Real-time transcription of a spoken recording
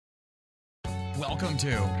Welcome to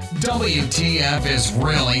WTF is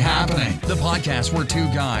Really Happening, the podcast where two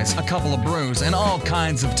guys, a couple of brews, and all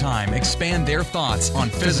kinds of time expand their thoughts on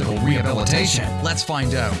physical rehabilitation. Let's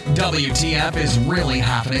find out WTF is really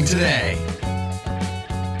happening today.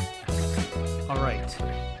 All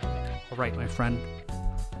right, my friend.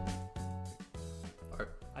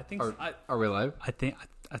 Are we live?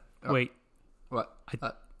 Wait. What?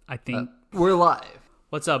 I think. We're live.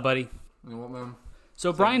 What's up, buddy? You know what, man? So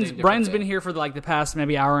Something Brian's different been day. here for like the past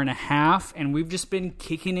maybe hour and a half, and we've just been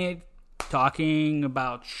kicking it, talking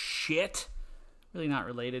about shit, really not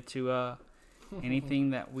related to anything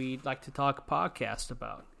that we'd like to talk podcast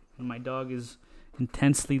about. And my dog is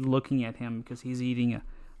intensely looking at him because he's eating a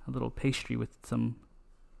little pastry with some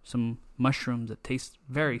mushrooms that taste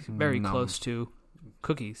very, very Nom. close to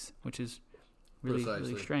cookies, which is really, really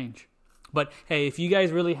Precisely. strange. But hey, if you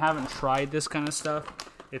guys really haven't tried this kind of stuff,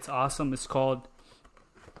 it's awesome. It's called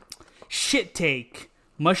Shit Take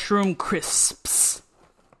Mushroom Crisps.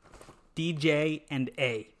 DJ and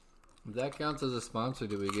A. If that counts as a sponsor,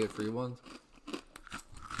 do we get free ones?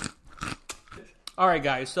 All right,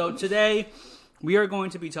 guys. So today we are going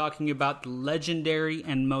to be talking about the legendary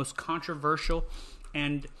and most controversial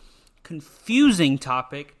and confusing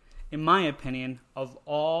topic, in my opinion, of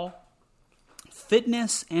all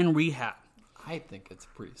fitness and rehab. I think it's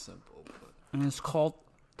pretty simple. But... And it's called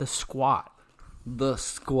the squat. The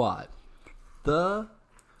squat. The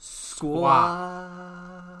squat.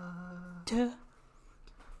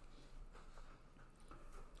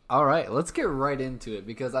 All right, let's get right into it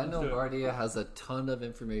because I know do it. Bardia has a ton of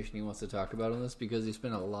information he wants to talk about on this because he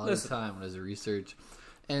spent a lot of time on his research,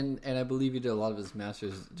 and I believe he did a lot of his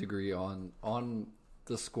master's degree on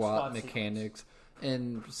the squat mechanics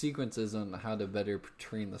and sequences on how to better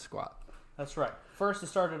train the squat. That's right. First, it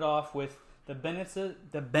started off with the benefits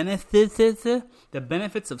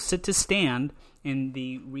of sit to stand in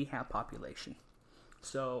the rehab population.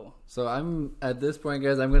 So I'm at this point,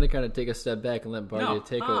 guys. I'm going to kind of take a step back and let Bardia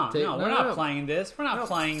take. No, we're not playing this. We're not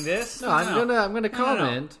playing this. No, I'm gonna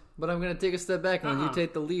comment, No. but I'm gonna take a step back and let you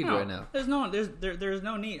take the lead right now. There's no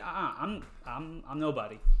need. I'm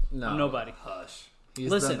nobody. No, I'm nobody. Hush. He's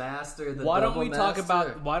Listen, the master. why don't we talk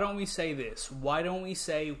about? Why don't we say this? Why don't we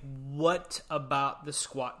say what about the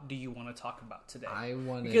squat do you want to talk about today? I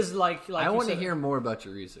want because like I you want to said- hear more about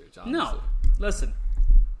your research. Honestly. No, listen.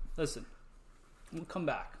 We'll come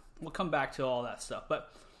back. We'll come back to all that stuff,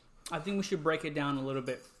 but I think we should break it down a little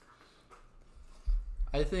bit.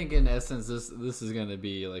 I think in essence this is going to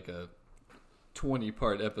be like a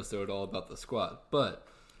 20-part episode all about the squat, but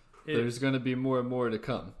there's going to be more and more to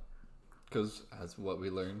come because as what we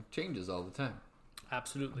learn changes all the time.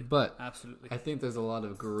 Absolutely, But absolutely. I think there's a lot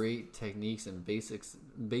of great techniques and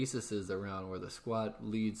bases around where the squat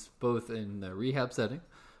leads both in the rehab setting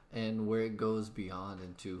and where it goes beyond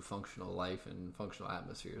into functional life and functional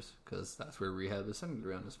atmospheres because that's where rehab is centered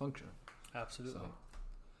around is function. Absolutely. So.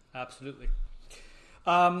 Absolutely.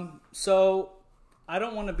 So I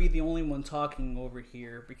don't want to be the only one talking over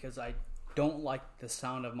here because I don't like the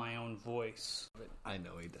sound of my own voice. I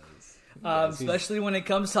know he does. Especially when it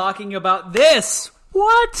comes talking about this.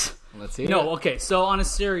 What? Let's hear it. No, okay. So on a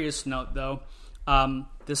serious note, though,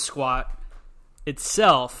 the squat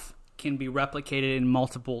itself can be replicated in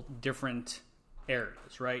multiple different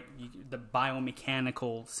areas, right? The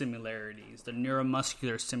biomechanical similarities, the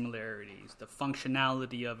neuromuscular similarities, the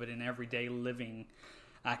functionality of it in everyday living,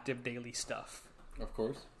 active daily stuff. Of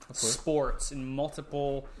course. Sports, in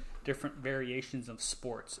multiple different variations of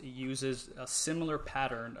sports. It uses a similar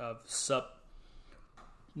pattern of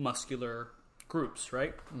submuscular groups,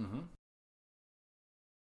 right? Mm-hmm.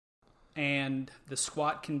 And the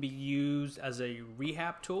squat can be used as a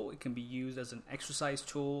rehab tool. It can be used as an exercise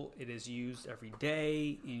tool. It is used every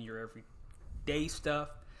day in your everyday stuff.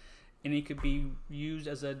 And it could be used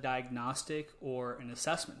as a diagnostic or an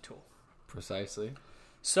assessment tool. Precisely.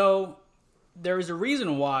 So there is a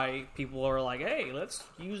reason why people are like, hey, let's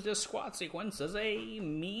use this squat sequence as a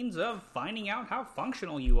means of finding out how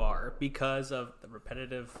functional you are because of the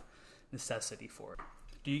repetitive necessity for it.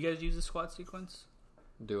 Do you guys use the squat sequence?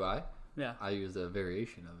 Do I? Yeah. I use a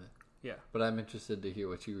variation of it. Yeah. But I'm interested to hear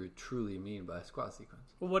what you truly mean by a squat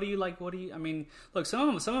sequence. Well, what do you like? I mean, look, some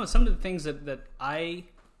of the things that I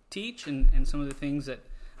teach and some of the things that,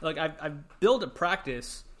 like, I've built a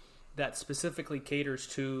practice that specifically caters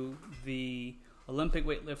to the Olympic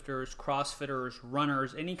weightlifters, CrossFitters,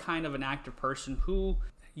 runners, any kind of an active person who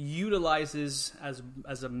utilizes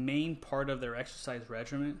as a main part of their exercise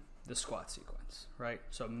regimen the squat sequence, right?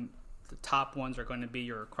 So the top ones are going to be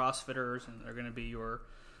your CrossFitters, and they're going to be your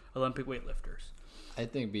Olympic weightlifters. I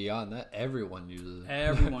think beyond that, everyone uses it.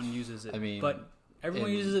 Everyone uses it. I mean, but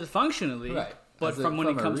everyone uses it functionally. Right. But when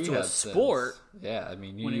it comes to a sport, yeah, I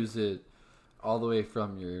mean, you use it all the way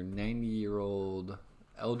from your 90-year-old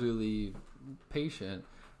elderly patient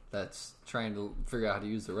that's trying to figure out how to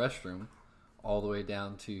use the restroom, all the way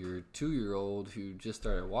down to your 2-year-old who just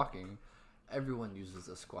started walking. Everyone uses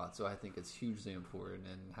a squat, so I think it's hugely important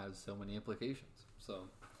and has so many implications. So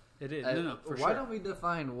it is. Why don't we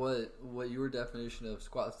define what your definition of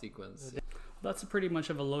squat sequence? That's pretty much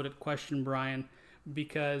of a loaded question, Brian,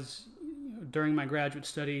 because during my graduate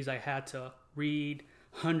studies, I had to read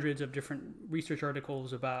hundreds of different research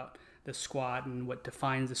articles about the squat and what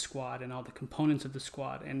defines the squat and all the components of the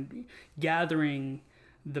squat, and gathering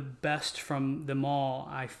the best from them all.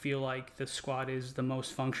 I feel like the squat is the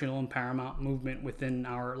most functional and paramount movement within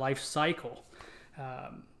our life cycle.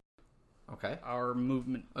 Okay. Our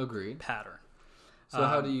movement Agreed. pattern. So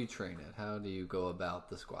how do you train it? How do you go about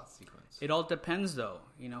the squat sequence? It all depends, though.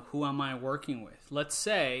 Who am I working with? Let's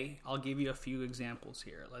say, I'll give you a few examples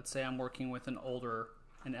here. Let's say I'm working with an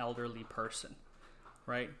elderly person,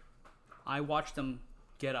 right? I watch them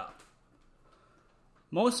get up.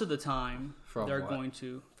 Most of the time, going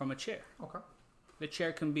to from a chair. Okay. The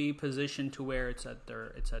chair can be positioned to where it's a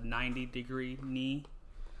 90-degree knee,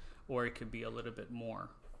 or it could be a little bit more.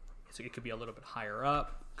 So it could be a little bit higher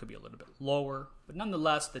up, could be a little bit lower, but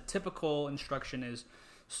nonetheless, the typical instruction is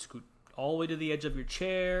scoot all the way to the edge of your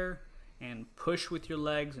chair and push with your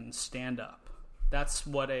legs and stand up. That's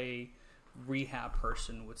what a rehab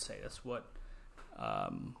person would say. That's what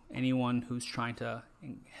anyone who's trying to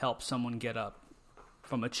help someone get up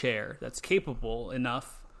from a chair that's capable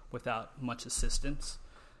enough without much assistance,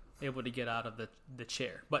 able to get out of the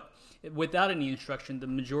chair. But without any instruction, the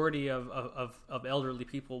majority of elderly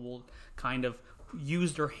people will kind of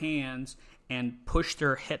use their hands and push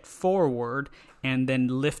their head forward and then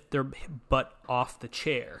lift their butt off the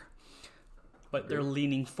chair. But they're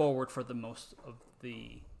leaning forward for the most of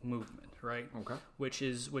the movement, right? Okay. Which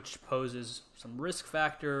poses some risk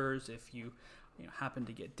factors. If you happen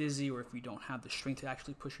to get dizzy, or if you don't have the strength to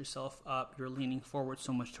actually push yourself up, you're leaning forward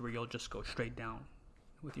so much to where you'll just go straight down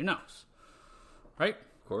with your nose, right?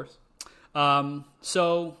 Of course.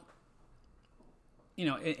 So,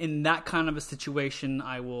 in that kind of a situation,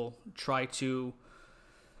 I will try to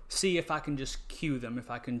see if I can just cue them, if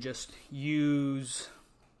I can just use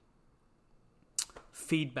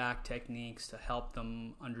feedback techniques to help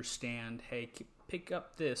them understand, hey, pick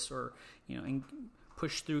up this, or, and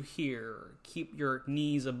push through here, or keep your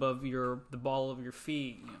knees above the ball of your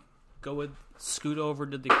feet, scoot over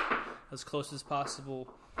to as close as possible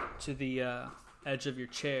to the edge of your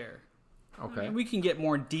chair. Okay. We can get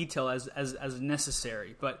more detail as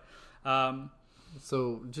necessary, but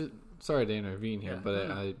so sorry to intervene here,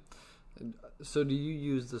 so do you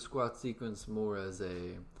use the squat sequence more as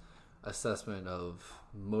a assessment of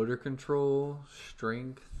motor control,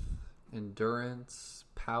 strength, endurance,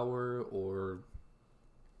 power, or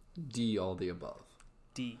D, all the above?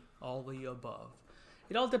 D, all the above.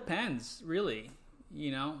 It all depends, really.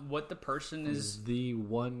 What the person is. The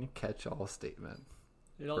one catch-all statement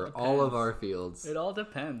for all of our fields. It all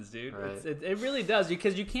depends, dude. Right. It really does,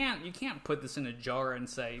 because you can't put this in a jar and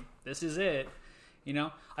say this is it.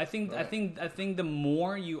 I think the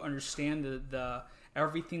more you understand the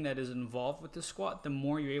everything that is involved with the squat, the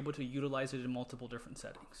more you're able to utilize it in multiple different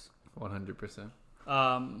settings. 100%.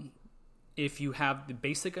 If you have the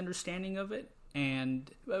basic understanding of it,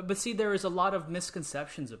 but see, there is a lot of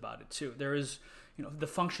misconceptions about it too. There is, the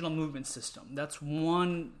functional movement system. That's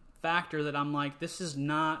one factor that I'm like, this is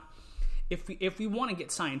not. If we want to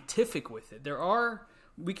get scientific with it,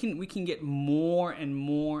 we can get more and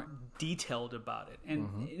more detailed about it.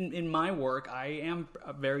 And in my work, I am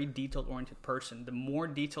a very detail-oriented person. The more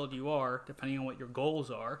detailed you are, depending on what your goals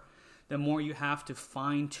are, the more you have to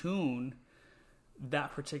fine-tune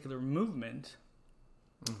that particular movement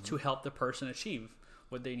to help the person achieve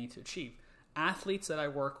what they need to achieve. Athletes that I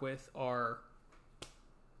work with are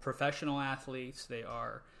professional athletes. They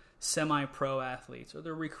are semi-pro athletes, or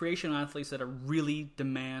they're recreational athletes that are really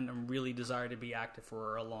demand and really desire to be active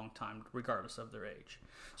for a long time, regardless of their age.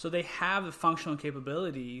 So they have the functional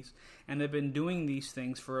capabilities, and they've been doing these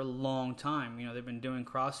things for a long time. They've been doing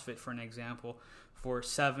CrossFit, for an example, for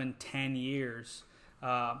 7-10 years.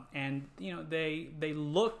 And they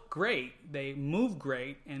look great, they move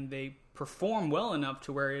great, and they perform well enough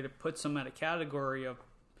to where it puts them at a category of,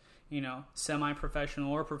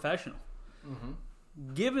 semi-professional or professional.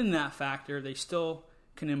 Given that factor, they still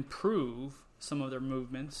can improve some of their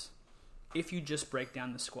movements if you just break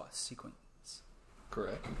down the squat sequence.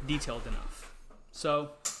 Correct. Detailed enough.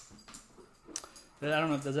 So I don't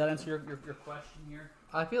know. Does that answer your question here?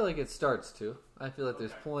 I feel like it starts to. I feel like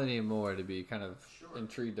there's plenty more to be kind of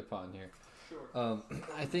intrigued upon here. Sure.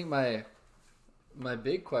 I think my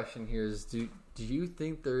big question here is: Do you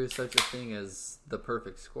think there is such a thing as the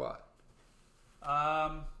perfect squat?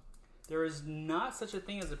 There is not such a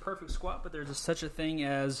thing as a perfect squat, but there's such a thing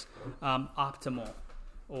as optimal,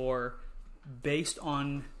 or based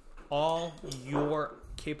on all your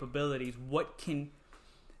capabilities.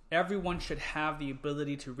 Everyone should have the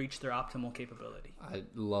ability to reach their optimal capability. I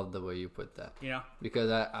love the way you put that. Yeah.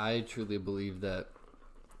 Because I truly believe that,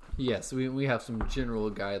 yes, we have some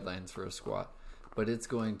general guidelines for a squat, but it's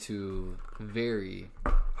going to vary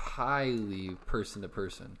highly person to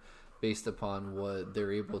person based upon what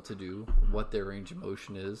they're able to do, what their range of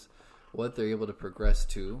motion is, what they're able to progress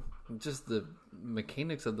to, just the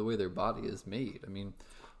mechanics of the way their body is made. I mean,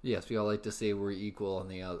 yes, we all like to say we're equal on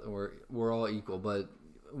the out, we're all equal, but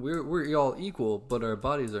we're all equal, but our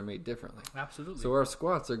bodies are made differently. Absolutely. So our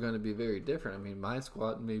squats are going to be very different. I mean, my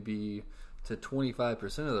squat may be to 25%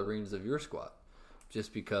 of the range of your squat,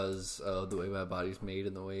 just because of the way my body's made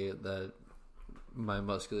and the way that my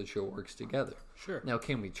musculature works together. Sure. Now,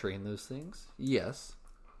 can we train those things? Yes.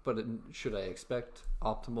 But should I expect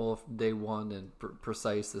optimal day one and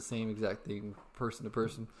precise, the same exact thing person to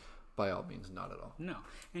person? By all means, not at all. No.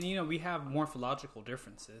 And we have morphological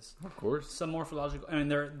differences. Of course. Some morphological, I mean,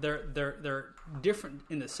 they're different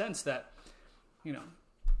in the sense that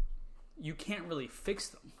you can't really fix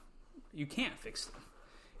them. You can't fix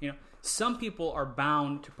them. Some people are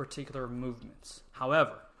bound to particular movements.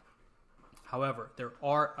 However,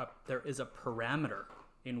 there is a parameter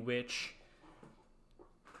in which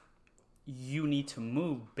you need to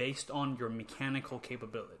move based on your mechanical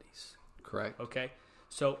capabilities. Correct. Okay?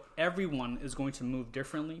 So everyone is going to move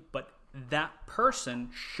differently, but that person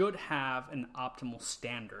should have an optimal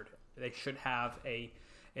standard. They should have a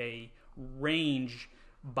range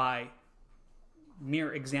by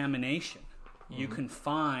mere examination. You can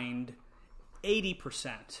find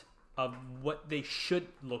 80% of what they should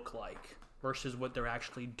look like versus what they're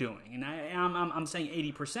actually doing. And I'm saying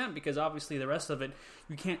 80% because obviously the rest of it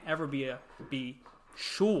you can't ever be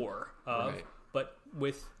sure of. Right. But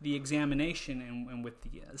with the examination and with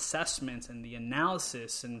the assessments and the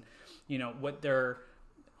analysis and what their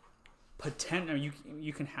potential,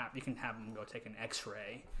 you can have them go take an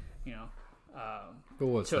X-ray,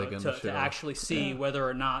 to actually see whether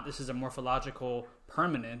or not this is a morphological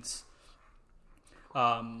permanence.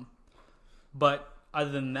 But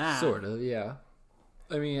other than that, sort of, yeah.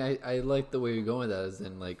 I mean, I like the way you're going with that, as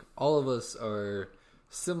in like all of us are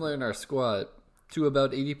similar in our squat to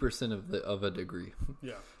about 80% of a degree.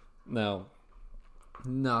 Yeah. Now,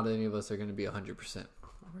 not any of us are going to be 100%.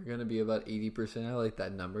 We're going to be about 80%. I like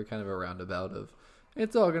that number, kind of a roundabout of.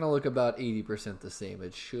 It's all going to look about 80% the same.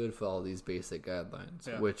 It should follow these basic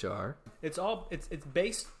guidelines, which are. It's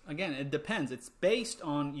based, again, it depends. It's based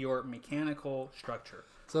on your mechanical structure.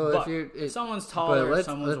 So if someone's taller,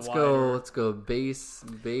 someone's wider. Let's go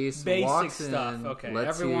basic stuff. Okay,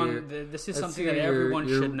 everyone. This is something that everyone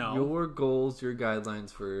should know. Your goals, your guidelines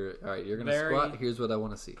for. All right, you're gonna squat. Here's what I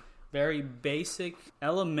want to see. Very basic,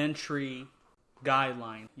 elementary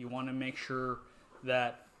guideline. You want to make sure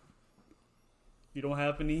that you don't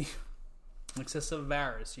have any excessive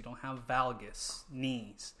varus. You don't have valgus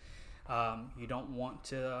knees. You don't want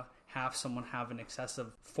to have someone have an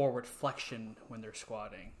excessive forward flexion when they're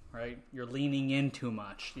squatting, right? You're leaning in too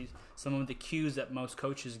much. Some of the cues that most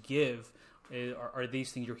coaches give are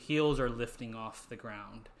these things. Your heels are lifting off the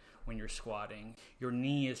ground when you're squatting. Your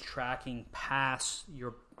knee is tracking past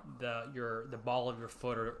the ball of your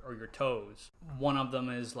foot or your toes. One of them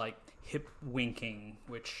is like hip winking,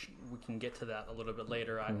 which we can get to that a little bit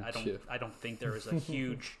later. I don't think there is a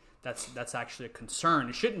huge that's actually a concern.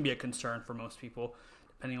 It shouldn't be a concern for most people,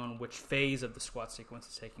 depending on which phase of the squat sequence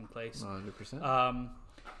is taking place. 100%.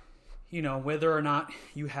 Whether or not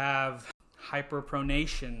you have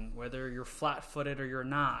hyperpronation, whether you're flat-footed or you're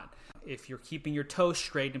not, if you're keeping your toes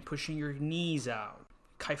straight and pushing your knees out,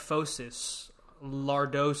 kyphosis,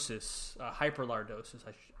 lordosis, hyperlordosis,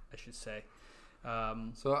 I should say.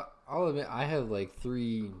 So I'll admit, I have like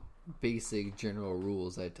 3 basic general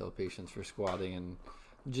rules I tell patients for squatting, and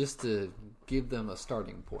just to give them a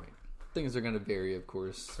starting point. Things are going to vary, of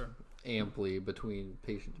course, amply between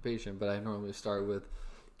patient to patient, but I normally start with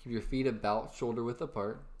keep your feet about shoulder width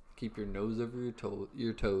apart, keep your nose over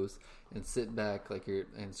your toes, and sit back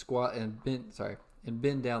and squat and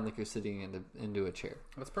bend down like you're sitting into a chair.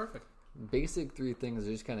 That's perfect. Basic 3 things,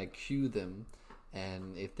 just kind of cue them,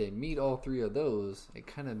 and if they meet all 3 of those, it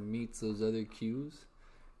kind of meets those other cues,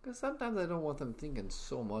 Because sometimes I don't want them thinking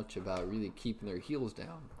so much about really keeping their heels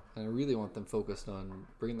down. And I really want them focused on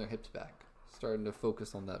bringing their hips back. Starting to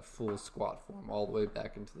focus on that full squat form all the way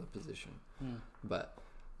back into the position. But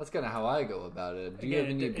that's kind of how I go about it. Do you have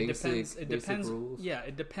any basic rules? Yeah,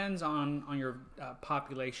 it depends on your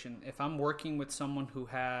population. If I'm working with someone who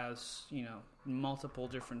has, multiple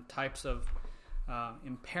different types of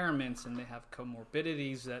impairments and they have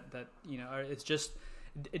comorbidities that it's just,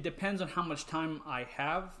 it depends on how much time I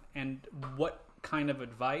have and what kind of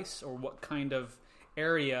advice or what kind of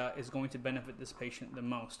area is going to benefit this patient the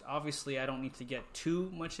most. Obviously, I don't need to get too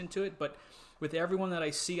much into it, but with everyone that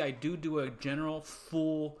I see, I do a general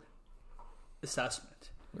full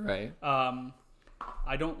assessment. Right.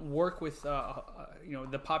 I don't work with,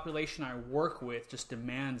 the population I work with just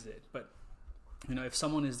demands it. But, if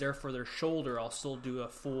someone is there for their shoulder, I'll still do a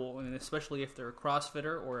full, and especially if they're a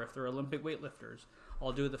CrossFitter or if they're Olympic weightlifters,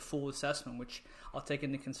 I'll do the full assessment, which I'll take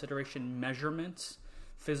into consideration measurements,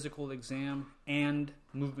 physical exam, and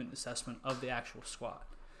movement assessment of the actual squat.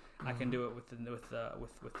 I can do it with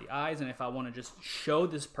the eyes, and if I want to just show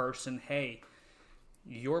this person, hey,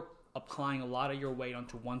 you're applying a lot of your weight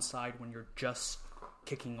onto one side when you're just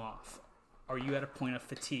kicking off. Are you at a point of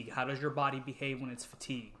fatigue? How does your body behave when it's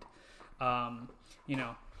fatigued? I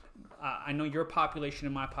know your population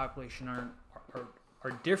and my population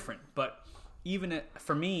are different, but even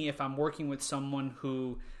for me, if I'm working with someone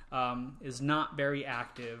who is not very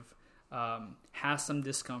active, has some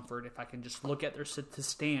discomfort, if I can just look at their sit to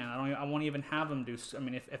stand, I won't even have them do. I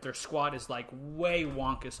mean, if their squat is like way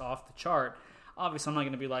wonkus off the chart, obviously I'm not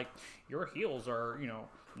going to be like, your heels are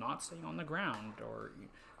not staying on the ground, or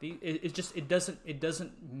it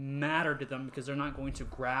doesn't matter to them because they're not going to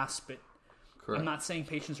grasp it. Correct. I'm not saying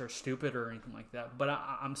patients are stupid or anything like that, but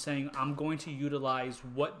I'm saying I'm going to utilize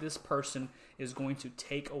what this person is going to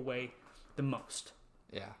take away the most.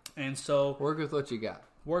 Yeah. And so work with what you got.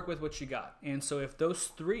 And so if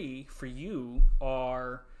those three for you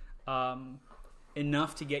are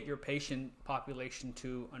enough to get your patient population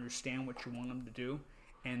to understand what you want them to do,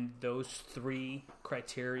 and those three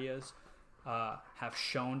criterias have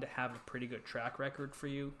shown to have a pretty good track record for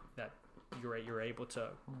you, that you're able to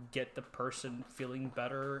get the person feeling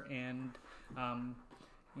better and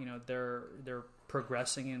they're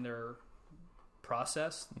progressing in their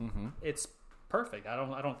process, it's perfect. I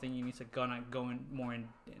don't think you need to go in more in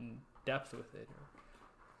depth with it.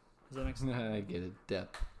 Does that make sense? I get it.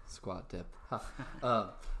 Depth, squat depth.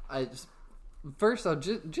 I'll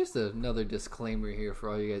just another disclaimer here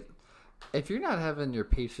for all you guys. If you're not having your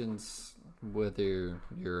patients, whether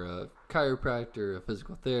you're a chiropractor, a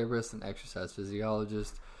physical therapist, an exercise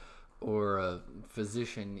physiologist, or a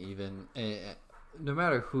physician even, no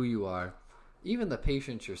matter who you are, even the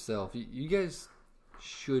patient yourself, you guys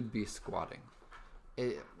should be squatting.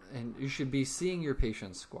 And you should be seeing your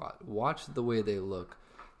patients squat. Watch the way they look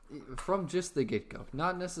from just the get-go.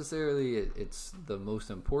 Not necessarily it's the most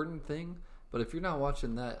important thing, but if you're not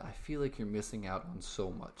watching that, I feel like you're missing out on so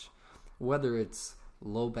much. Whether it's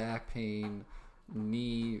low back pain,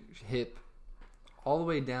 knee, hip, all the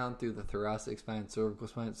way down through the thoracic spine, cervical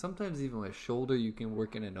spine. Sometimes even with shoulder, you can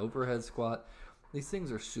work in an overhead squat. These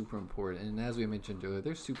things are super important, and as we mentioned earlier,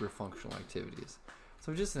 they're super functional activities.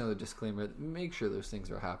 So just another disclaimer, make sure those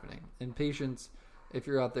things are happening. And patients, if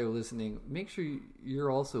you're out there listening, make sure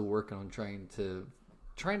you're also working on trying to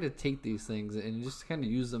take these things and just kind of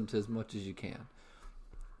use them to as much as you can.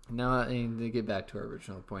 Now, and to get back to our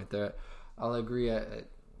original point there, I'll agree,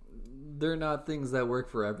 they're not things that work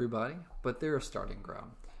for everybody, but they're a starting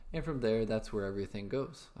ground. And from there, that's where everything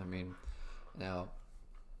goes. I mean, now,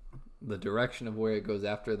 the direction of where it goes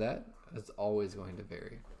after that is always going to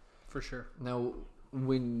vary. For sure. Now,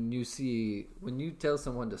 when you tell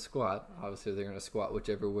someone to squat, obviously they're going to squat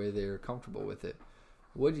whichever way they're comfortable with it.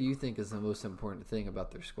 What do you think is the most important thing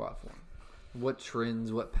about their squat form? What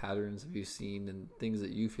trends, what patterns have you seen, and things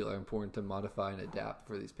that you feel are important to modify and adapt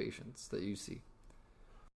for these patients that you see?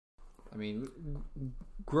 I mean,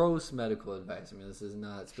 gross medical advice. I mean, this is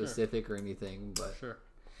not specific or anything, but sure.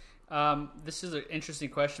 This is an interesting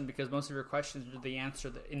question because most of your questions, the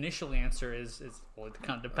initial answer is well, it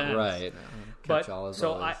kind of depends. Right. But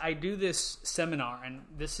so I do this seminar, and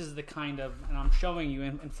this is the kind of, and I'm showing you,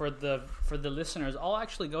 and for the listeners, I'll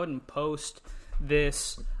actually go ahead and post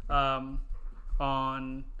this on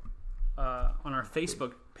our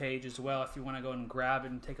Facebook page as well if you want to go and grab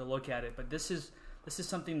it and take a look at it. But this is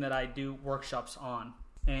something that I do workshops on,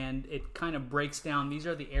 and it kind of breaks down. These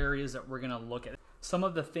are the areas that we're going to look at. Some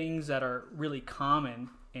of the things that are really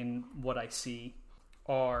common in what I see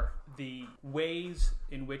are the ways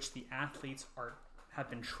in which the athletes have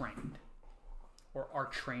been trained. or are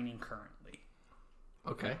training currently.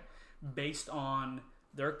 Okay. Based on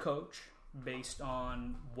their coach, based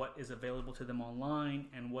on what is available to them online,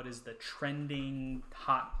 and what is the trending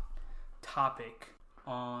hot topic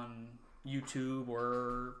on YouTube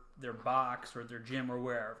or their box or their gym or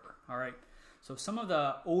wherever. All right. So some of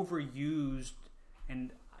the overused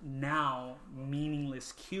and now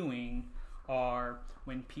meaningless cueing are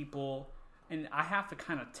when people, and I have to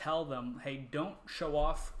kind of tell them, hey, don't show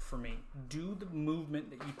off for me. Do the movement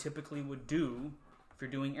that you typically would do if you're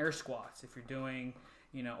doing air squats, if you're doing,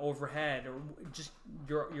 overhead, or just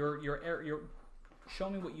your show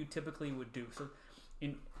me what you typically would do. So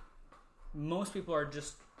most people are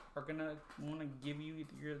gonna want to give you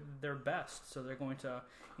their best, so they're going to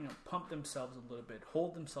pump themselves a little bit,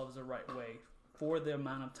 hold themselves the right way for the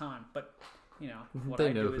amount of time. But what they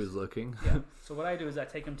I know do who's is, looking. Yeah. So what I do is I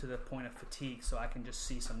take them to the point of fatigue, so I can just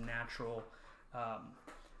see some natural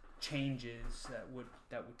changes that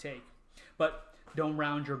would take. But don't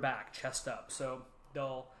round your back, chest up. So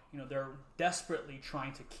they're desperately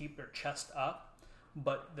trying to keep their chest up,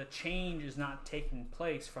 but the change is not taking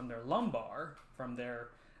place from their lumbar, from their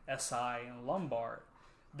SI and lumbar.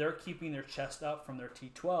 They're keeping their chest up from their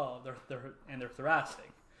T12 and their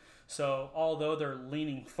thoracic. So although they're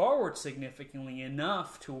leaning forward significantly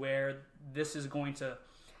enough to where this is going to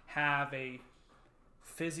have a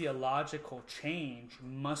physiological change,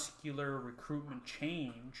 muscular recruitment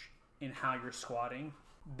change in how you're squatting,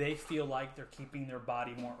 they feel like they're keeping their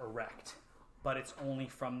body more erect, but it's only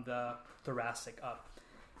from the thoracic up.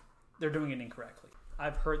 They're doing it incorrectly.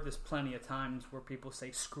 I've heard this plenty of times where people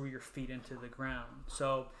say, screw your feet into the ground.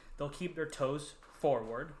 So they'll keep their toes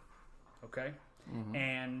forward, okay? Mm-hmm.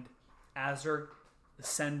 And as they're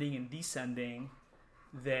ascending and descending,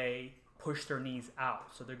 they push their knees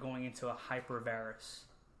out. So they're going into a hypervarus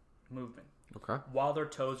movement. Okay. While their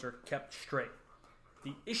toes are kept straight.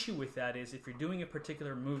 The issue with that is if you're doing a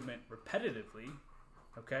particular movement repetitively,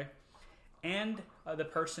 okay, and the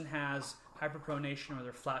person has hyperpronation or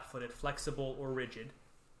they're flat-footed, flexible or rigid,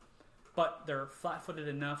 but they're flat-footed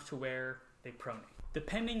enough to where they pronate.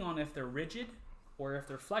 Depending on if they're rigid or if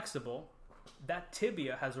they're flexible, that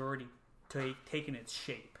tibia has already taken its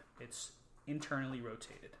shape. It's internally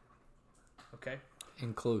rotated. Okay?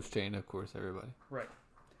 In closed chain, of course, everybody. Right.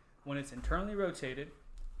 When it's internally rotated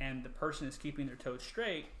and the person is keeping their toes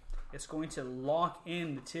straight, it's going to lock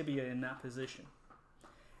in the tibia in that position.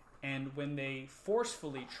 And when they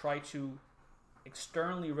forcefully try to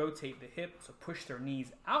externally rotate the hip, so push their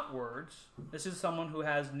knees outwards, this is someone who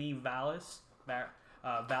has knee valgus,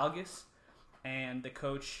 and the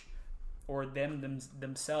coach or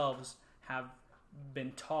themselves have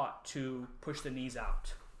been taught to push the knees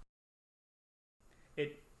out.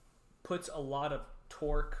 It puts a lot of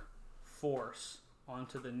torque force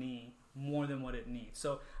onto the knee more than what it needs.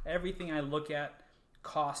 So everything I look at,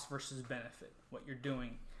 cost versus benefit. What you're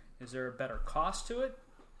doing, is there a better cost to it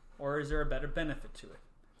or is there a better benefit to it?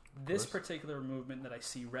 This particular movement that I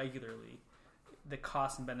see regularly, the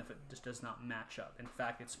cost and benefit just does not match up. In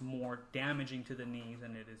fact, it's more damaging to the knees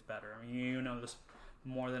than it is better. I mean, you know this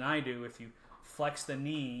more than I do. If you flex the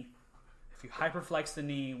knee, if you hyperflex the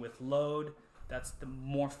knee with load, that's the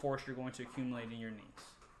more force you're going to accumulate in your knees.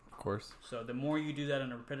 Of course. So the more you do that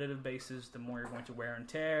on a repetitive basis, the more you're going to wear and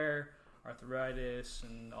tear, arthritis,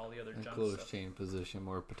 and all the other junk stuff. Closed chain position,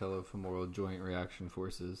 more patellofemoral joint reaction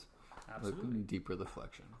forces. Absolutely. Deeper the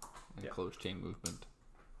flexion and closed chain movement.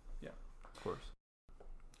 Yeah. Of course.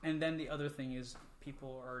 And then the other thing is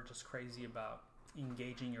people are just crazy about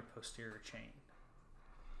engaging your posterior chain.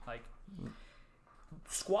 Like,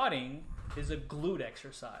 squatting is a glute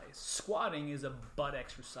exercise. Squatting is a butt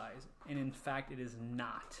exercise. And in fact, it is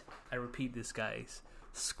not. I repeat this, guys.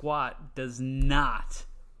 Squat does not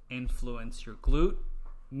influence your glute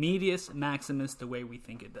medius maximus the way we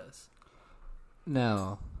think it does.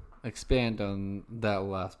 Now, expand on that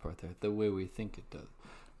last part there, the way we think it does.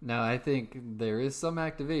 Now, I think there is some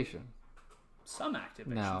activation. Some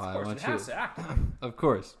activation, now, of course. It has to activate. Of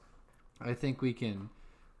course. I think we can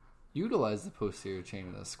utilize the posterior chain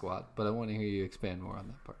in a squat, but I want to hear you expand more on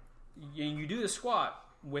that part. And you do the squat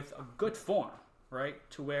with a good form, right?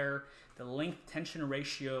 To where the length-tension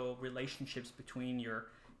ratio relationships between your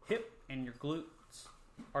hip and your glutes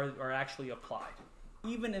are actually applied.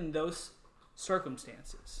 Even in those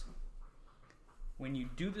circumstances, when you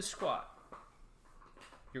do the squat,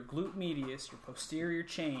 your glute medius, your posterior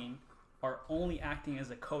chain, are only acting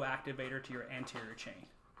as a co-activator to your anterior chain.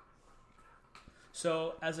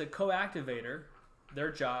 So as a co-activator,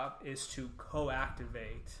 their job is to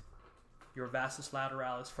co-activate your vastus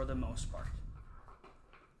lateralis for the most part.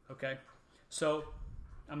 Okay? So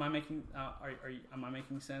am I making am I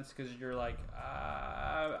making sense? Because you're like,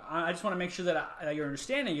 I just want to make sure that you're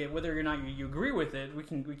understanding it. Whether or not you agree with it, we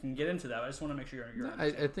can get into that. I just want to make sure you're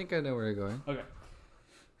I think I know where you're going. Okay.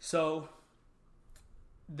 So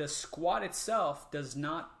the squat itself does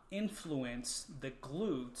not influence the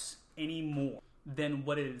glutes any more than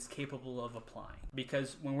what it is capable of applying.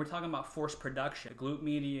 Because when we're talking about force production, glute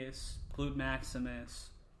medius, glute maximus,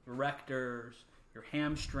 erectors, your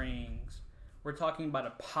hamstrings, we're talking about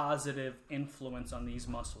a positive influence on these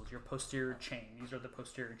muscles, your posterior chain. These are the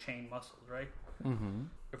posterior chain muscles, right? Mm-hmm.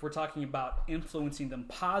 If we're talking about influencing them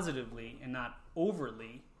positively and not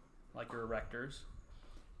overly, like your erectors,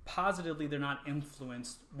 positively they're not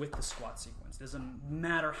influenced with the squat sequence. Doesn't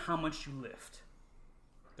matter how much you lift.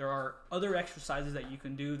 There are other exercises that you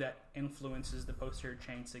can do that influences the posterior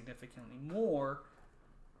chain significantly more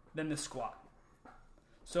than the squat.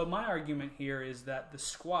 So my argument here is that the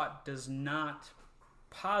squat does not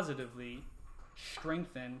positively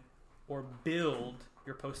strengthen or build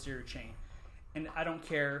your posterior chain. And I don't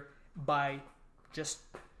care by just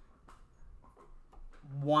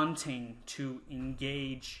wanting to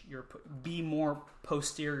engage be more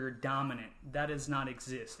posterior dominant. That does not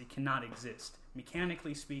exist. It cannot exist.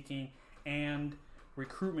 Mechanically speaking and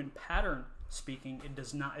recruitment pattern speaking,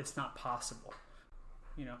 it's not possible.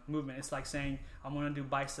 Movement. It's like saying, I'm going to do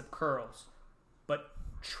bicep curls, but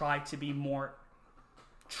try to be more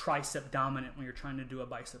tricep dominant when you're trying to do a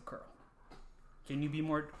bicep curl. Can you be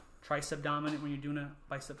more tricep dominant when you're doing a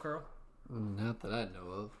bicep curl? Not that I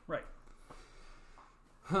know of. Right.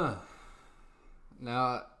 Huh.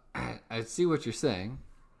 Now, I see what you're saying.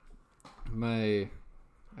 I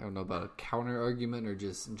don't know about a counter argument or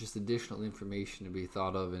just additional information to be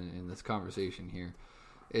thought of in this conversation here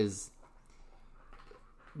is,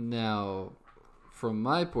 now, from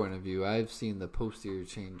my point of view, I've seen the posterior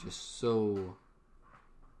chain just so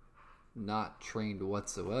not trained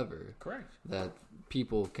whatsoever. Correct. That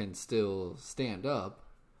people can still stand up,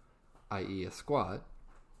 i.e. a squat,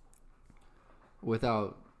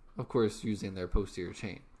 without, of course, using their posterior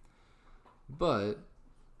chain. But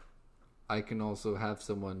I can also have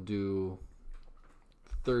someone do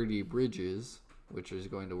 30 bridges, which is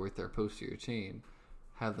going to work their posterior chain,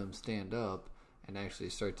 have them stand up, and actually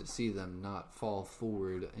start to see them not fall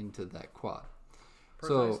forward into that quad.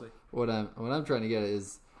 Precisely. So what I'm trying to get at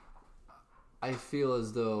is, I feel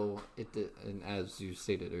as though and as you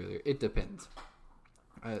stated earlier, it depends.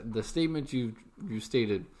 The statement you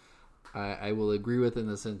stated, I will agree with in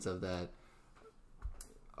the sense of that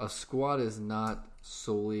a squat is not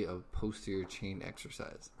solely a posterior chain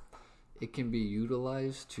exercise. It can be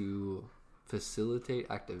utilized to facilitate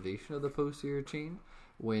activation of the posterior chain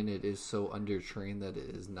when it is so undertrained that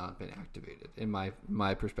it has not been activated, in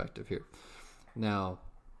my perspective here. Now,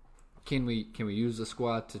 can we use the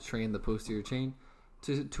squat to train the posterior chain?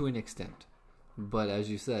 To an extent. But as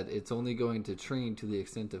you said, it's only going to train to the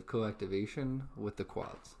extent of co-activation with the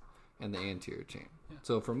quads and the anterior chain. Yeah.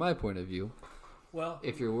 So from my point of view, well,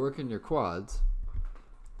 if you're working your quads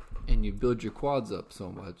and you build your quads up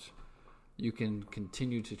so much, you can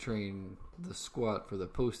continue to train the squat for the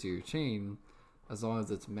posterior chain as long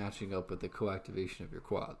as it's matching up with the co-activation of your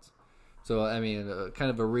quads. So, I mean,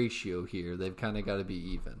 kind of a ratio here. They've kind of got to be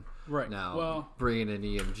even. Right. Now, bring in an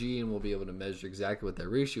EMG and we'll be able to measure exactly what that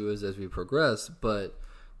ratio is as we progress. But,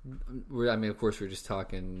 of course, we're just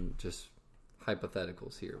talking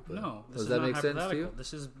hypotheticals here. But no, does that make sense to you?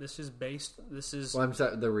 This is based. Well, I'm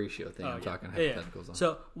sorry, the ratio thing. I'm talking hypotheticals on.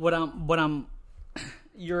 So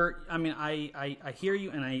I hear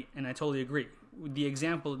you and I totally agree. The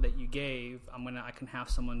example that you gave, I can have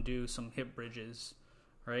someone do some hip bridges,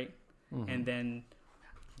 right? Mm-hmm. And then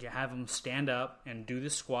you have them stand up and do the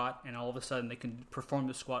squat, and all of a sudden they can perform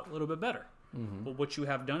the squat a little bit better. Mm-hmm. But what you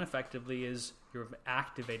have done effectively is you've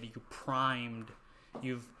activated, you primed,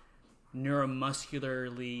 you've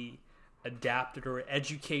neuromuscularly adapted or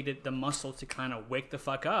educated the muscle to kind of wake the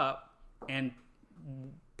fuck up and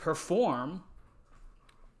perform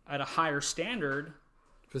at a higher standard.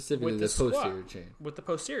 Specifically the posterior chain. With the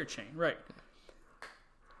posterior chain, right.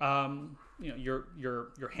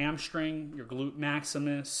 Your hamstring, your glute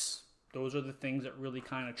maximus, those are the things that really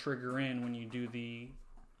kind of trigger in when you do the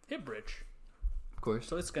hip bridge. Of course.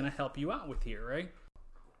 So it's going to help you out with here, right?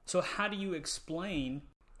 So how do you explain,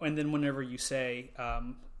 and then whenever you say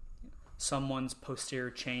someone's posterior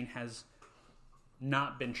chain has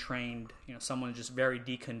not been trained, someone is just very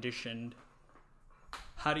deconditioned,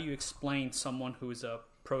 how do you explain someone who is a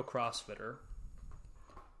pro CrossFitter,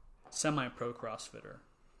 semi-pro CrossFitter,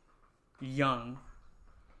 young?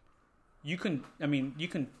 You can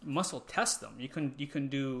muscle test them. You can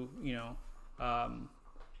do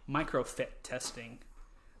microfit testing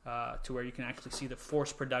to where you can actually see the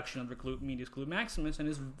force production of the glute medius, glute maximus, and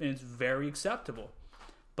it's very acceptable.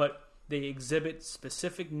 But they exhibit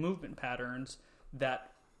specific movement patterns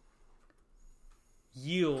that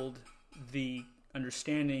yield the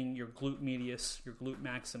understanding your glute medius, your glute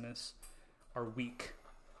maximus are weak.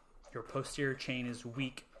 Your posterior chain is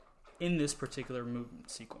weak in this particular movement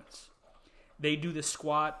sequence. They do the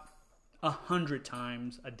squat 100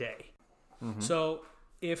 times a day. Mm-hmm. So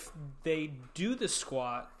if they do the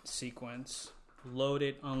squat sequence, load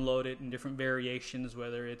it, unload it in different variations,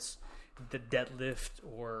 whether it's the deadlift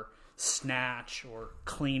or snatch or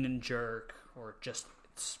clean and jerk or just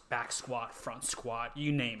back squat, front squat,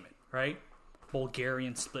 you name it, right?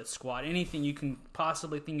 Bulgarian split squat, anything you can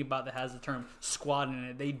possibly think about that has the term squat in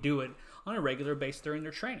it, they do it on a regular basis during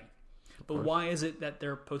their training. But why is it that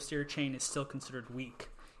their posterior chain is still considered weak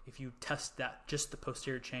if you test that, just the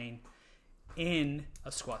posterior chain, in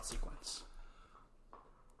a squat sequence?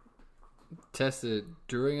 Test it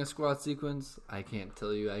during a squat sequence? I can't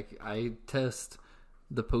tell you. I test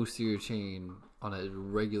the posterior chain on a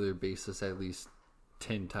regular basis at least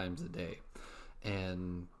 10 times a day.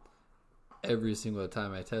 And every single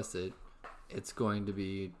time I test it, it's going to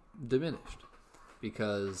be diminished.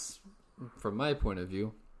 Because from my point of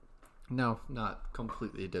view, no, not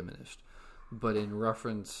completely diminished, but in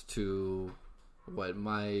reference to what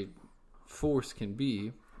my force can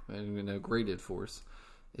be, and a graded force,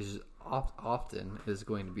 is often is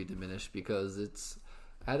going to be diminished because it's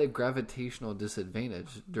at a gravitational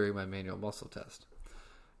disadvantage during my manual muscle test.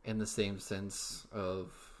 In the same sense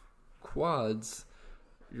of quads,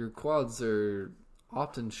 your quads are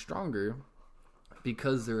often stronger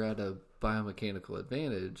because they're at a biomechanical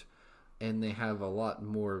advantage and they have a lot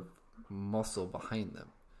more muscle behind them.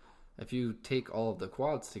 If you take all of the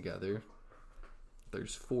quads together,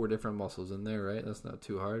 there's 4 different muscles in there, right? That's not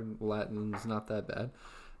too hard. Latin's not that bad.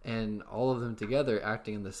 And all of them together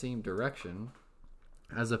acting in the same direction,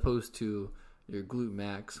 as opposed to your glute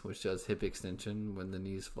max, which does hip extension when the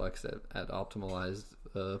knees flex at optimalized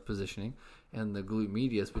positioning, and the glute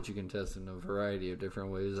medius, which you can test in a variety of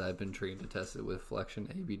different ways. I've been trained to test it with flexion,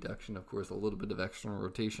 abduction, of course, a little bit of external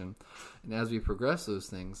rotation. And as we progress those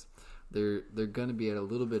things, they're going to be at a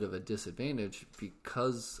little bit of a disadvantage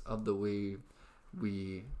because of the way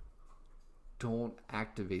we don't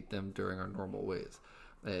activate them during our normal ways.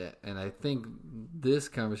 And I think this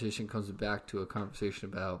conversation comes back to a conversation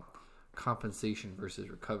about compensation versus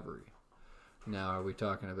recovery. Now, are we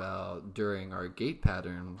talking about during our gait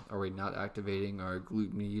pattern, are we not activating our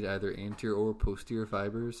glute med, either anterior or posterior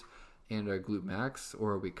fibers, and our glute max,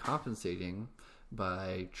 or are we compensating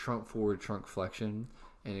by trunk forward, trunk flexion,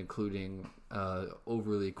 and including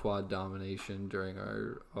overly quad domination during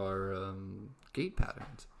our gait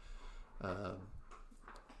patterns?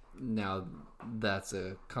 Now, that's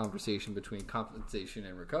a conversation between compensation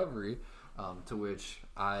and recovery, to which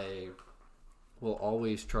I will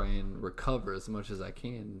always try and recover as much as I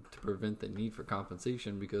can to prevent the need for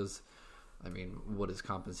compensation, because, I mean, what is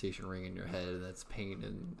compensation ring in your head? That's pain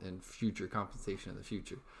and future compensation in the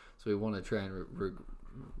future. So we want to try and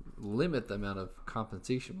limit the amount of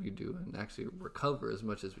compensation we do and actually recover as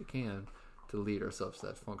much as we can to lead ourselves to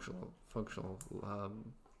that functional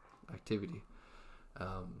activity.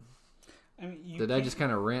 Did I just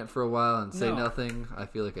kind of rant for a while and say nothing? I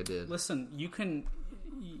feel like I did. Listen,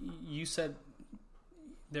 you said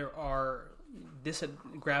there are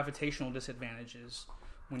gravitational disadvantages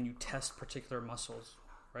when you test particular muscles,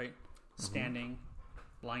 right? Mm-hmm. Standing,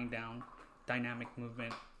 lying down, dynamic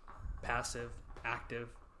movement, passive, active.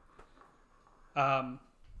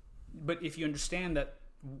 But if you understand that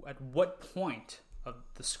at what point of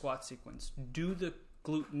the squat sequence do the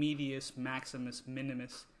glute medius, maximus,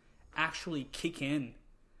 minimus actually kick in,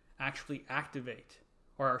 actually activate,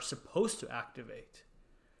 or are supposed to activate,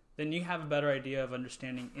 then you have a better idea of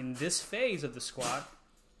understanding in this phase of the squat,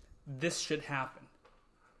 this should happen,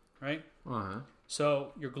 right? Uh-huh.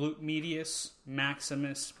 So your glute medius,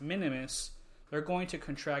 maximus, minimus, they're going to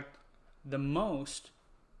contract the most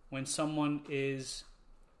when someone is,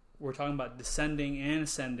 we're talking about descending and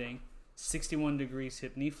ascending, 61 degrees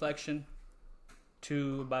hip knee flexion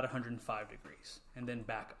to about 105 degrees, and then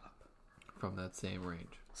back up. From that same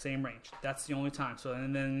range. Same range. That's the only time. So,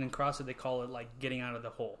 and then in CrossFit, they call it like getting out of the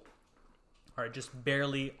hole. All right, just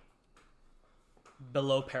barely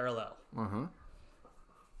below parallel. Uh-huh.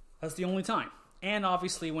 That's the only time. And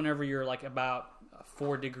obviously, whenever you're like about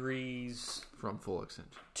 4 degrees from full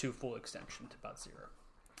extension to full extension to about 0.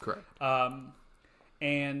 Correct.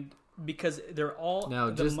 And because they're all now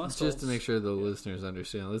just to make sure the listeners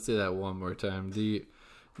understand, let's say that one more time.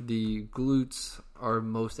 the glutes are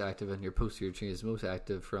most active and your posterior chain is most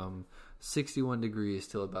active from 61 degrees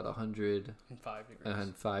till about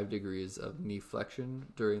 105 degrees of knee flexion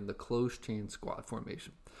during the closed chain squat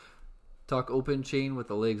formation. Talk open chain with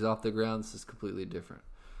the legs off the ground, this is completely different.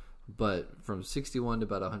 But from 61 to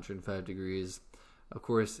about 105 degrees, of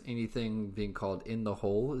course, anything being called in the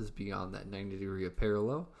hole is beyond that 90 degree of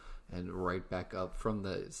parallel and right back up from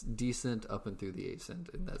the descent up and through the ascent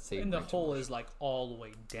in that same. And the hole is like all the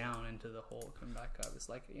way down into the hole, coming back up. It's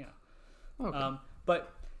like, Okay.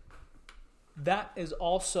 But that is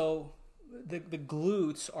also the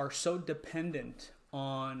glutes are so dependent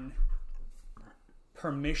on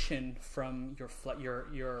permission from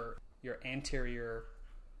your anterior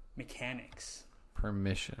mechanics.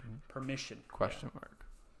 Permission. Question mark.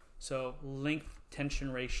 So length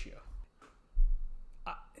tension ratio.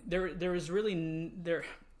 There is really there.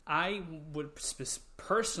 I would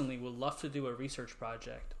personally would love to do a research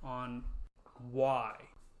project on why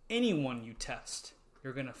anyone you test,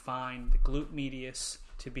 you're going to find the glute medius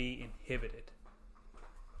to be inhibited.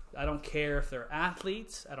 I don't care if they're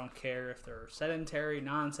athletes. I don't care if they're sedentary,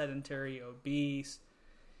 non-sedentary, obese.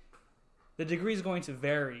 The degree is going to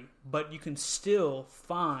vary, but you can still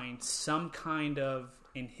find some kind of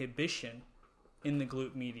inhibition in the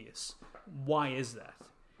glute medius. Why is that?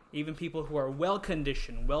 Even people who are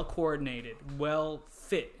well-conditioned, well-coordinated,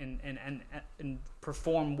 well-fit, and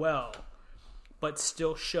perform well, but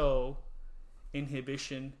still show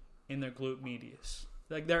inhibition in their glute medius.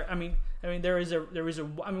 Like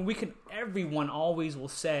everyone always will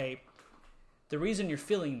say, the reason you're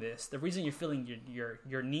feeling this, the reason you're feeling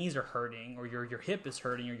your knees are hurting, or your hip is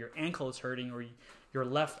hurting, or your ankle is hurting, or your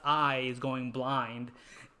left eye is going blind,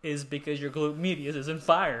 is because your glute medius isn't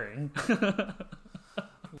firing.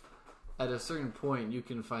 At a certain point, you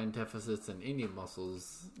can find deficits in any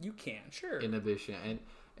muscles. You can, sure. Inhibition.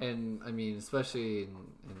 And I mean, especially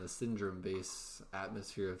in the syndrome-based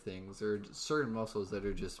atmosphere of things, there are certain muscles that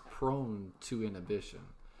are just prone to inhibition.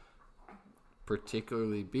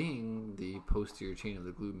 Particularly being the posterior chain of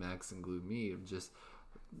the glute max and glute med. Just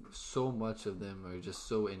so much of them are just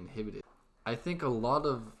so inhibited. I think a lot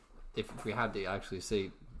of, if we had to actually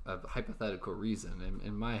say a hypothetical reason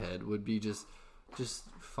in my head, would be just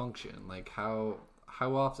function. Like how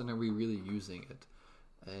often are we really using it,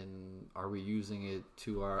 and are we using it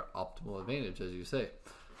to our optimal advantage, as you say?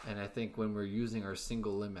 And I think when we're using our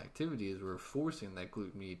single limb activities, we're forcing that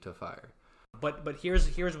glute med to fire. But here's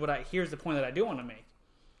the point that I do want to make.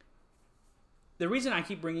 The reason I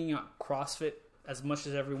keep bringing up CrossFit, as much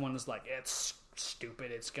as everyone is like, it's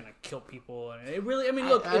stupid, it's gonna kill people, and it really, I mean,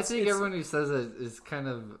 look, I think everyone who says that is kind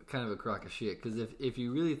of a crock of shit, because if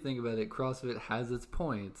you really think about it, CrossFit has its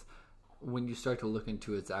points when you start to look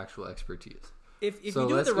into its actual expertise. If you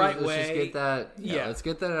do it the right way, let's just get that. Yeah, let's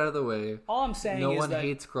get that out of the way. All I'm saying is no one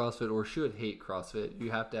hates CrossFit or should hate CrossFit. You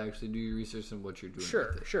have to actually do your research on what you're doing.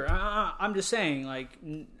 Sure. I'm just saying, like,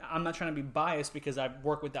 I'm not trying to be biased because I've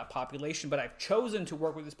worked with that population, but I've chosen to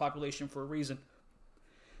work with this population for a reason.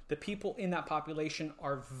 The people in that population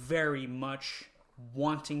are very much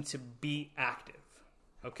wanting to be active.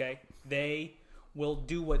 Okay, they will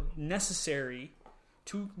do what necessary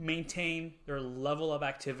to maintain their level of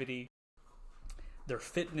activity, their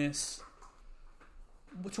fitness,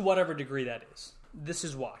 to whatever degree that is. This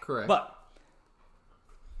is why. Correct. But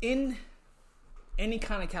in any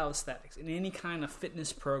kind of calisthenics, in any kind of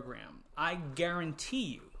fitness program, I guarantee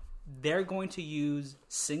you they're going to use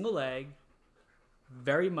single leg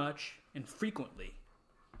very much and frequently.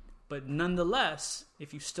 But nonetheless,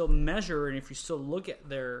 if you still measure and if you still look at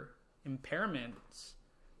their impairments,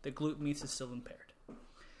 the glute medius is still impaired.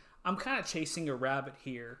 I'm kind of chasing a rabbit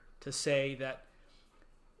here to say that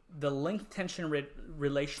the length-tension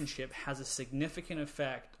relationship has a significant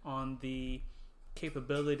effect on the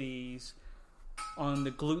capabilities, on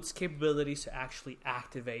the glutes' capabilities to actually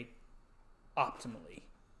activate optimally.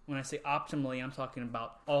 When I say optimally, I'm talking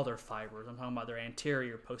about all their fibers. I'm talking about their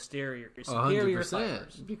anterior, posterior, superior 100%,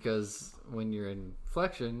 fibers. Because when you're in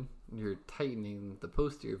flexion, you're tightening the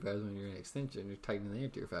posterior fibers. When you're in extension, you're tightening the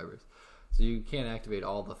anterior fibers. So you can't activate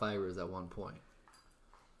all the fibers at one point.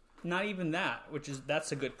 Not even that,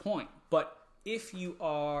 that's a good point. But if you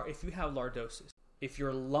have lordosis, if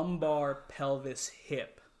your lumbar pelvis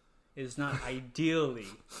hip is not ideally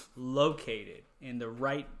located in the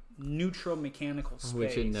right neutral mechanical space,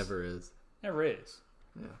 which it never is. Never is.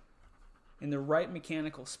 Yeah. In the right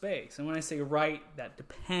mechanical space. And when I say right, that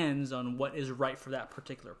depends on what is right for that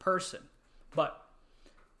particular person. But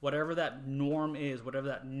whatever that norm is, whatever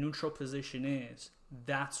that neutral position is,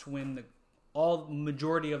 that's when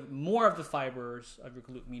more of the fibers of your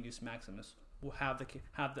glute medius maximus will have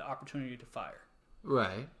the opportunity to fire.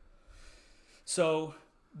 Right. So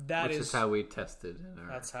Which is how we tested.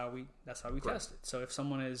 That's how we test it. So if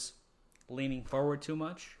someone is leaning forward too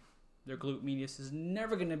much, their glute medius is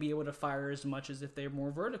never going to be able to fire as much as if they're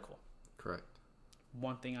more vertical. Correct.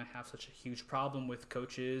 One thing I have such a huge problem with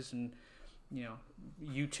coaches and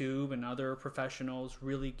YouTube and other professionals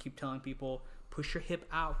really keep telling people, push your hip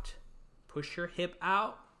out. Push your hip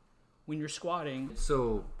out when you're squatting.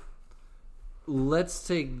 So let's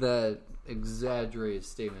take that exaggerated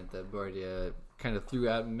statement that Bardia kind of threw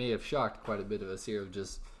out and may have shocked quite a bit of us here of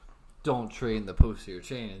just don't train the posterior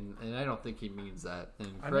chain, and I don't think he means that. And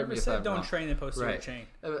I never said don't train the posterior chain.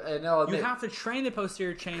 And you have to train the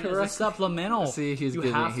posterior chain as a supplemental. See, he's you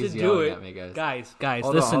getting, have he's to do it, at me, guys.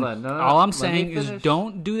 Listen, hold on. No, all I'm saying is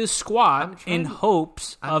don't do the squat in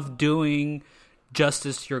hopes of doing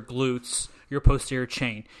justice to your glutes, your posterior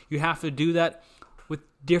chain. You have to do that with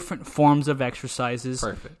different forms of exercises.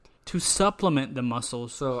 Perfect. To supplement the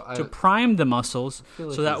muscles, to prime the muscles,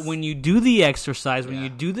 so that when you do the exercise, when you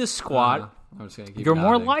do the squat, you're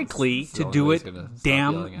more likely to do it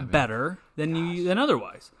damn better than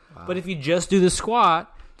otherwise. Wow. But if you just do the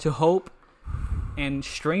squat to hope and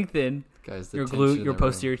strengthen your glute, your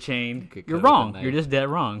posterior chain, you're wrong. You're just dead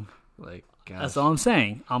wrong. That's all I'm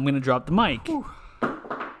saying. I'm going to drop the mic. Whew.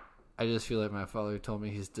 I just feel like my father told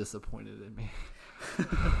me he's disappointed in me.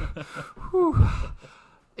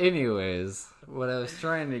 Anyways, what I was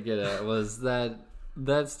trying to get at was that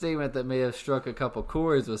statement that may have struck a couple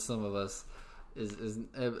chords with some of us is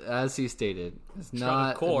as he stated, is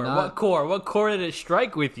not a core. What core? What core did it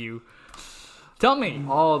strike with you? Tell me.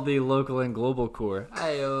 All the local and global core.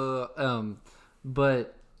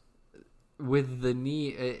 But with the knee,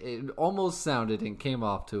 it almost sounded and came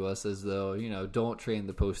off to us as though, don't train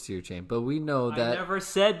the posterior chain. But we know that... I never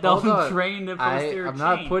said don't train the posterior chain. I'm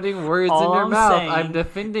not putting words in your mouth. I'm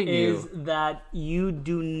defending you. Is that you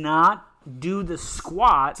do not do the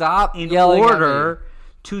squat in order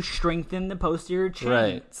to strengthen the posterior chain.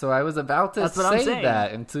 Right. So I was about to say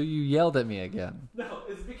that until you yelled at me again. No,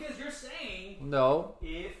 it's because you're saying... No.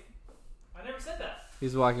 I never said that.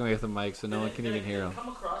 He's walking away with the mic so no one can even hear him. Come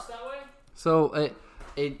across that way? So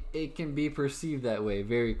it can be perceived that way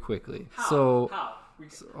very quickly. How?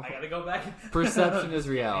 I gotta go back. Perception is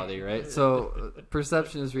reality, right? So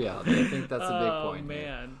perception is reality. I think that's a big point. Oh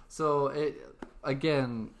man! Here. So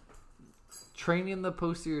again, training the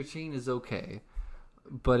posterior chain is okay,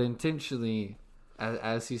 but intentionally,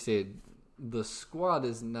 as he said, the squat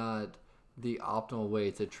is not the optimal way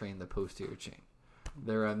to train the posterior chain.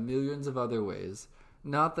 There are millions of other ways.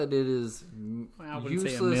 Not that it is I wouldn't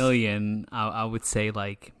useless. say a million. I would say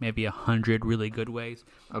like maybe 100 really good ways.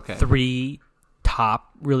 Okay. 3 top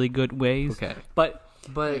really good ways. Okay. But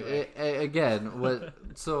again,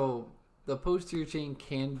 so the posterior chain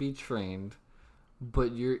can be trained, but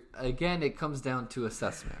it comes down to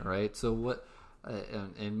assessment, right? So what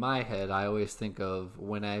in my head, I always think of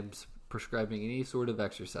when I'm prescribing any sort of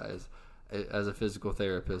exercise as a physical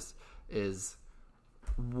therapist is,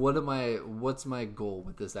 what's my goal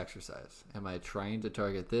with this exercise? Am I trying to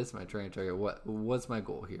target this? Am I trying to target what? What's my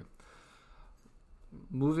goal here?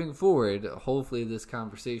 Moving forward, hopefully this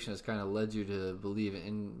conversation has kind of led you to believe it.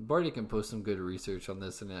 And Barty can post some good research on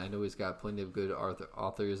this, and I know he's got plenty of good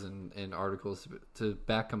authors and articles to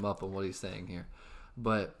back him up on what he's saying here.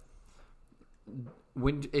 But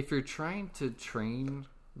if you're trying to train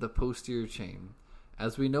the posterior chain,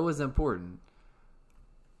 as we know is important,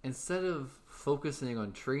 instead of focusing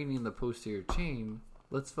on training the posterior chain,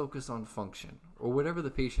 let's focus on function or whatever the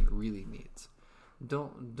patient really needs.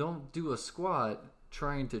 Don't do a squat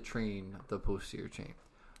trying to train the posterior chain.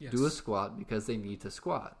 Yes. Do a squat because they need to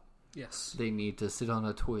squat. Yes. They need to sit on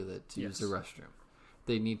a toilet to use the restroom.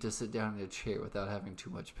 They need to sit down in a chair without having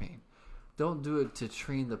too much pain. Don't do it to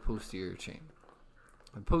train the posterior chain.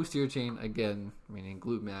 The posterior chain, again, meaning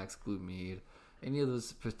glute max, glute med, any of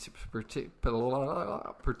those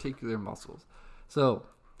particular muscles. So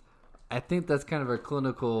I think that's kind of our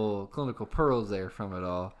clinical pearls there from it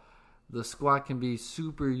all. The squat can be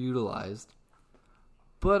super utilized,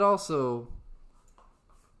 but also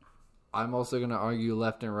I'm also going to argue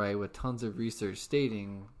left and right with tons of research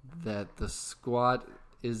stating that the squat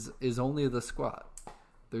is only the squat.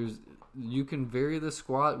 You can vary the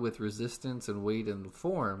squat with resistance and weight and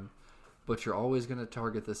form, but you're always going to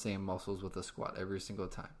target the same muscles with a squat every single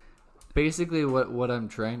time. Basically, what I'm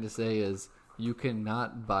trying to say is you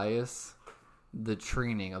cannot bias the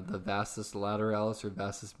training of the vastus lateralis or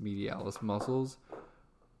vastus medialis muscles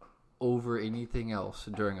over anything else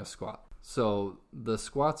during a squat. So the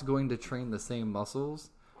squat's going to train the same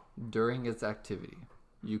muscles during its activity.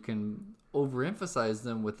 You can overemphasize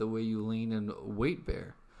them with the way you lean and weight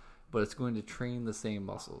bear, but it's going to train the same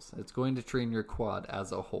muscles. It's going to train your quad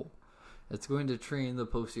as a whole. It's going to train the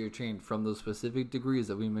posterior chain from those specific degrees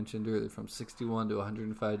that we mentioned earlier, from 61 to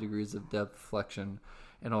 105 degrees of depth flexion,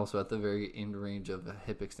 and also at the very end range of a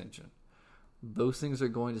hip extension. Those things are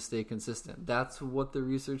going to stay consistent. That's what the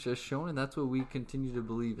research has shown, and that's what we continue to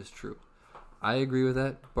believe is true. I agree with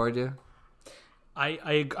that. Bardia?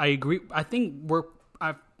 I agree. I think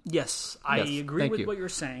yes, I agree with what you're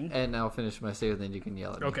saying. And I'll finish my statement, then you can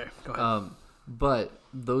yell at me. Okay, go ahead. But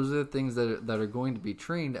those are the things that are going to be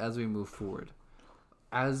trained as we move forward.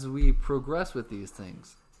 As we progress with these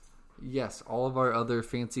things, yes, all of our other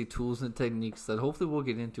fancy tools and techniques that hopefully we'll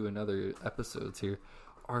get into in other episodes here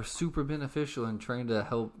are super beneficial in trying to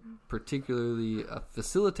help particularly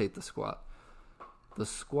facilitate the squat. The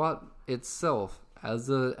squat itself as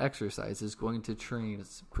an exercise is going to train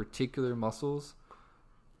particular muscles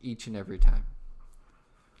each and every time.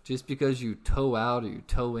 Just because you toe out or you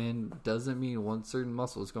toe in doesn't mean one certain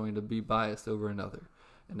muscle is going to be biased over another.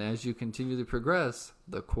 And as you continue to progress,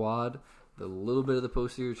 the quad, the little bit of the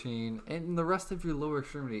posterior chain, and the rest of your lower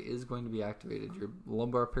extremity is going to be activated. Your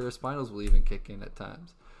lumbar paraspinals will even kick in at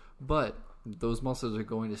times. But those muscles are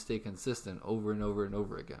going to stay consistent over and over and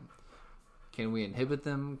over again. Can we inhibit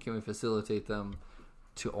them? Can we facilitate them?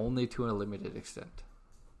 To a limited extent.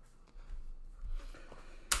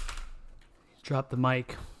 Drop the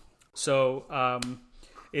mic. So,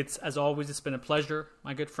 as always, it's been a pleasure,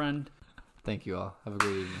 my good friend. Thank you all. Have a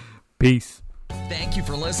great evening. Peace. Thank you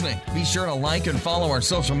for listening. Be sure to like and follow our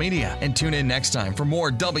social media and tune in next time for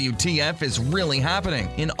more WTF is Really Happening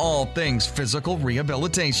in all things physical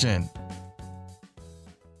rehabilitation.